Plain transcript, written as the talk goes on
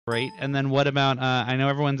Great. And then what about, I know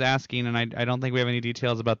everyone's asking, and I don't think we have any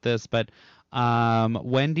details about this, but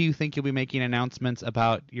when do you think you'll be making announcements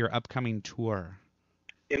about your upcoming tour?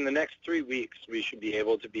 In the next 3 weeks, we should be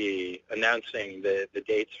able to be announcing the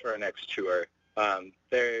dates for our next tour.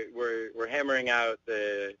 We're hammering out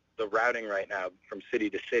the routing right now from city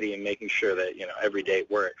to city and making sure that every date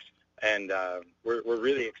works. And we're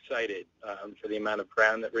really excited for the amount of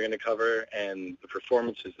ground that we're going to cover and the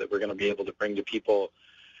performances that we're going to be able to bring to people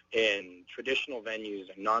in traditional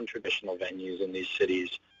venues and non-traditional venues in these cities.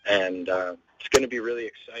 And it's going to be really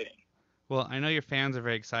exciting. Well, I know your fans are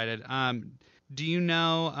very excited. Do you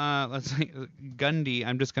know, let's say, Gundy,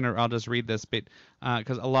 I'll just read this, but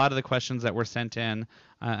because a lot of the questions that were sent in,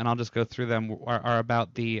 and I'll just go through them, are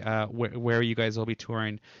about the where you guys will be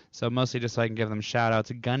touring. So mostly just so I can give them shout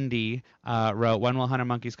outs. Gundy wrote, when will 100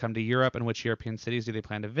 Monkeys come to Europe, and which European cities do they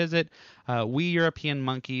plan to visit? We European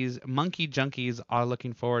monkeys, monkey junkies, are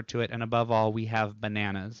looking forward to it, and above all, we have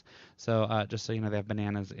bananas. So just so you know, they have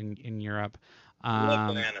bananas in Europe. I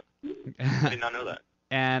love bananas. I did not know that.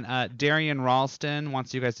 And Darian Ralston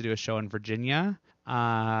wants you guys to do a show in Virginia.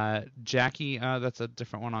 Jackie, that's a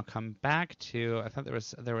different one I'll come back to. I thought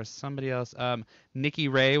there was somebody else. Nikki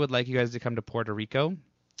Ray would like you guys to come to Puerto Rico.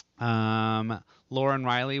 Lauren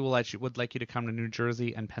Riley would like you to come to New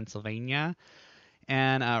Jersey and Pennsylvania.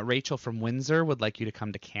 And Rachel from Windsor would like you to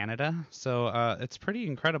come to Canada. So it's pretty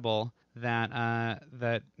incredible that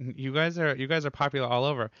you guys are popular all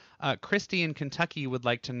over. Christy in Kentucky would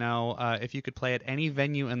like to know if you could play at any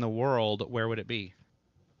venue in the world, where would it be?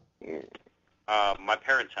 My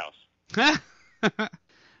parents' house.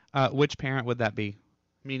 Which parent would that be?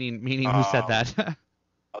 Meaning who said that?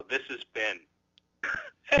 This is Ben.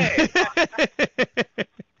 Hey.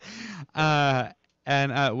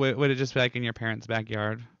 And would it just be like in your parents'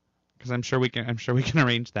 backyard? Because I'm sure we can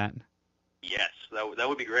arrange that. Yes, that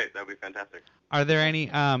would be great. That would be fantastic. Are there any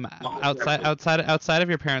outside of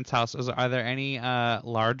your parents' house? Are there any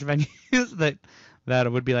large venues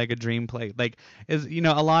that would be like a dream play? Like a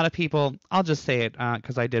lot of people. I'll just say it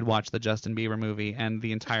because I did watch the Justin Bieber movie, and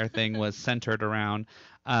the entire thing was centered around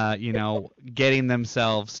getting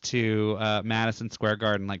themselves to Madison Square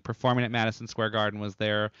Garden. Like performing at Madison Square Garden was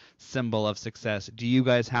their symbol of success. Do you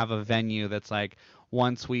guys have a venue that's like,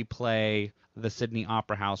 once we play the Sydney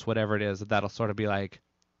Opera House, whatever it is, that'll sort of be like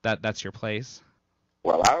that's your place?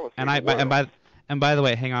 Well, I would say and by the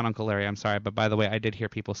way, hang on, Uncle Larry, I'm sorry, but by the way, I did hear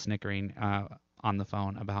people snickering on the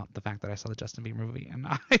phone about the fact that I saw the Justin Bieber movie, and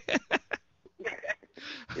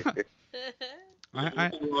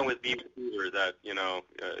Nothing wrong with Bieber fever that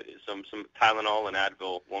some Tylenol and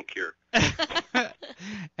Advil won't cure.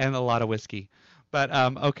 And a lot of whiskey. But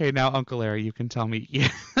okay, now Uncle Larry, you can tell me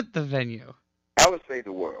the venue. I would say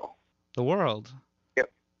the world. The world.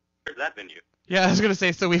 Yep. Where's that venue? Yeah, I was gonna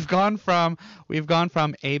say. So we've gone from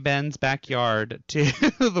A Ben's backyard to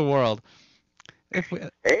the world.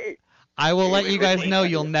 Hey. I will let you guys know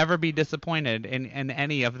you'll never be disappointed in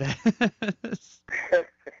any of this.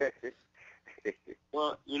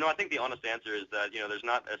 Well, I think the honest answer is that there's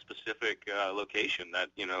not a specific location that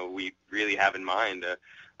we really have in mind.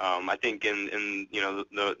 I think in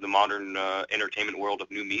the modern entertainment world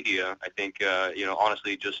of new media, I think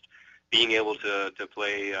honestly just being able to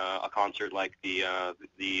play a concert like the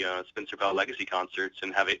Spencer Bell Legacy concerts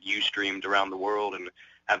and have it streamed around the world and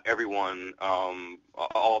have everyone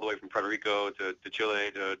all the way from Puerto Rico to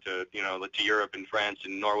Chile to Europe and France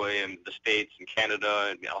and Norway and the States and Canada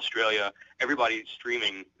and Australia, everybody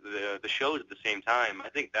streaming the shows at the same time. I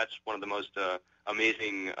think that's one of the most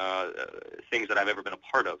amazing things that I've ever been a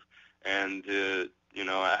part of. And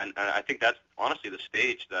and I think that's honestly the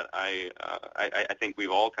stage that I think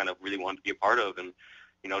we've all kind of really wanted to be a part of, and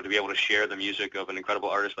to be able to share the music of an incredible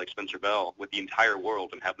artist like Spencer Bell with the entire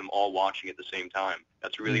world and have them all watching at the same time.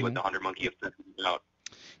 That's really what the 100 Monkey Effect is about.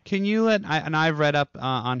 Can you I've read up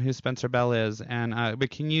on who Spencer Bell is, but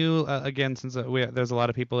can you again, since there's a lot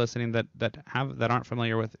of people listening that aren't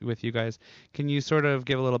familiar with you guys, can you sort of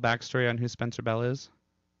give a little backstory on who Spencer Bell is?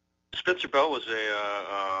 Spencer Bell was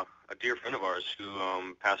a dear friend of ours who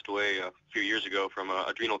passed away a few years ago from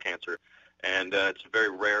adrenal cancer, and it's a very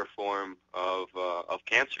rare form of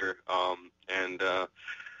cancer.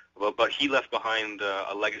 But he left behind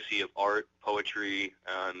a legacy of art, poetry,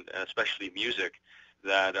 and especially music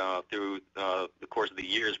that through the course of the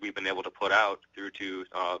years we've been able to put out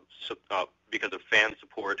because of fan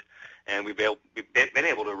support, and we've been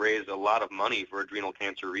able to raise a lot of money for adrenal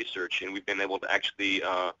cancer research, and we've been able to actually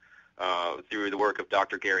through the work of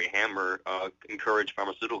Dr. Gary Hammer, encourage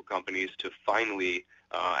pharmaceutical companies to finally,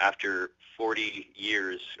 after 40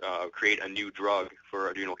 years, create a new drug for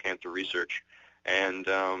adrenal cancer research. And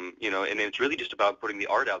and it's really just about putting the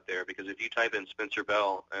art out there, because if you type in Spencer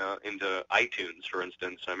Bell into iTunes, for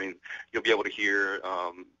instance, I mean, you'll be able to hear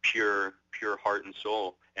pure heart and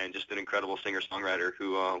soul, and just an incredible singer-songwriter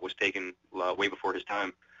who was taken way before his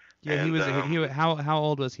time. Yeah, and, how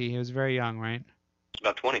old was he? He was very young, right?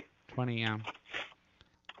 About 20. 20, yeah.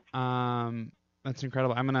 That's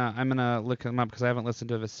incredible. I'm gonna look him up because I haven't listened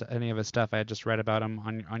to any of his stuff. I had just read about him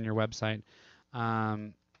on your website.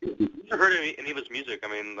 I've heard any of his music. I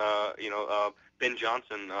mean, Ben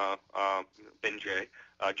Johnson, Ben J,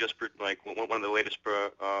 just one of the latest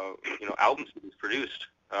albums he's produced.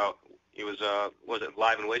 It was it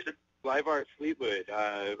Live and Wasted? Live Art Fleetwood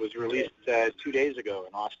was released 2 days ago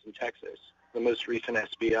in Austin, Texas. The most recent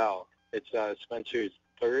SBL. It's Spencer's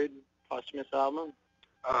third posthumous album.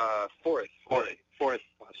 Fourth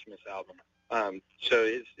posthumous album. So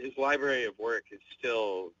his library of work is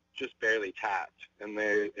still just barely tapped, and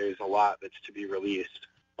there's a lot that's to be released.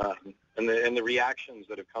 And the reactions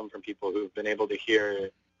that have come from people who've been able to hear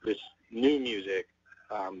this new music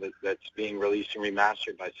that's being released and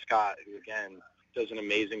remastered by Scott, who again does an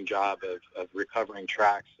amazing job of recovering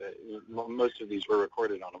tracks. Most of these were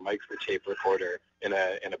recorded on a microtape recorder in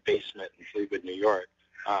a basement in Fleetwood, New York,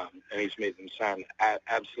 and he's made them sound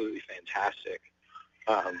absolutely fantastic.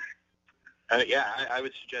 I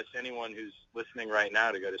would suggest anyone who's listening right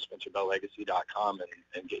now to go to SpencerBellLegacy.com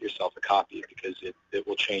and get yourself a copy, because it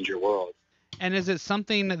will change your world. And is it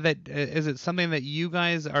something that you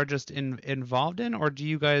guys are just involved in, or do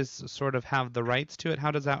you guys sort of have the rights to it?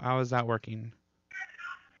 How is that working?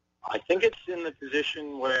 I think it's in the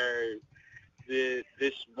position where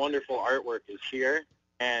this wonderful artwork is here,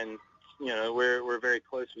 and we're very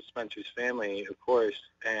close with Spencer's family, of course,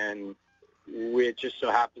 and it just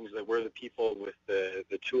so happens that we're the people with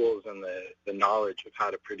the tools and the knowledge of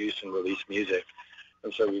how to produce and release music.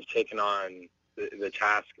 And so we've taken on the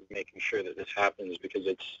task of making sure that this happens, because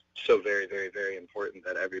it's so very, very, very important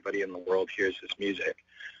that everybody in the world hears this music.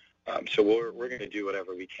 So we're going to do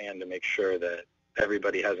whatever we can to make sure that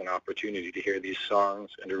everybody has an opportunity to hear these songs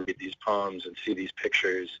and to read these poems and see these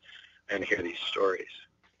pictures and hear these stories.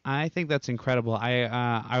 I think that's incredible.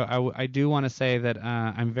 I do want to say that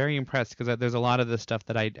I'm very impressed, because there's a lot of this stuff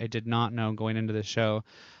that I did not know going into the show,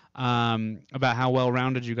 about how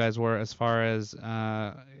well-rounded you guys were as far as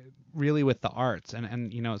really with the arts,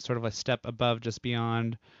 and it's sort of a step above just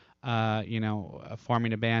beyond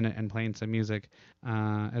forming a band and playing some music.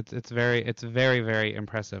 It's very, very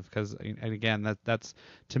impressive, because again, that's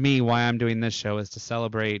to me why I'm doing this show, is to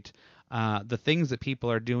celebrate the things that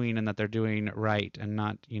people are doing and that they're doing right, and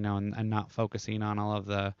not and not focusing on all of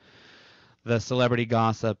the celebrity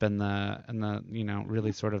gossip and the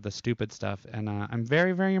really sort of the stupid stuff. And I'm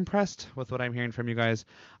very, very impressed with what I'm hearing from you guys.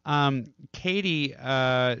 Katie,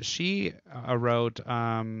 she wrote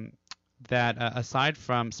that aside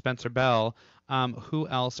from Spencer Bell, who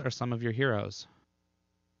else are some of your heroes?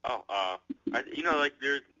 Oh, there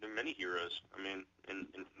are many heroes. I mean, in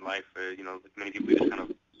life, many people who just kind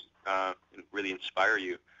of really inspire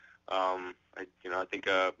you. I think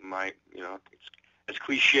it's as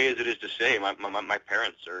cliche as it is to say, my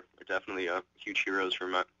parents are definitely huge heroes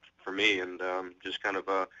for me, and just kind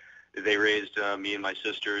of they raised me and my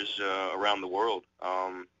sisters around the world.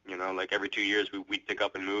 Like every 2 years we'd pick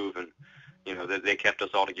up and move, and they kept us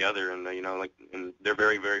all together, and and they're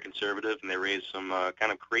very, very conservative, and they raised some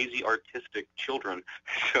kind of crazy artistic children.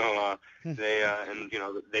 So they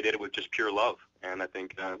did it with just pure love, and I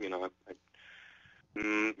think my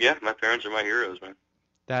parents are my heroes, man.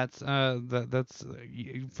 That's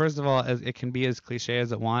first of all, as it can be as cliche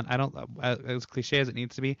as it want. I don't as cliche as it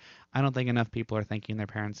needs to be. I don't think enough people are thanking their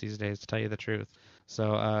parents these days, to tell you the truth.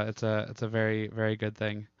 So it's a very, very good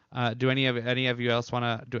thing. Do any of you else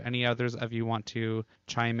do any others of you want to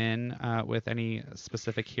chime in with any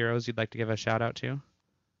specific heroes you'd like to give a shout out to?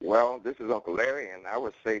 Well, this is Uncle Larry, and I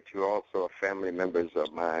would say to also family members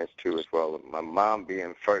of mine too as well. My mom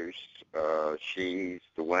being first, she's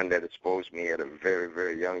the one that exposed me at a very,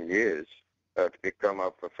 very young years to become a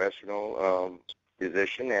professional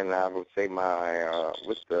musician, and I would say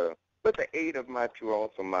with the aid of my two,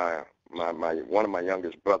 also my one of my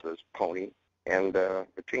youngest brothers, Pony, and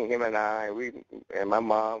between him and I, and my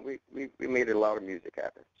mom, we made a lot of music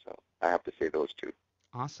happen. So I have to say those two.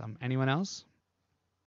 Awesome. Anyone else?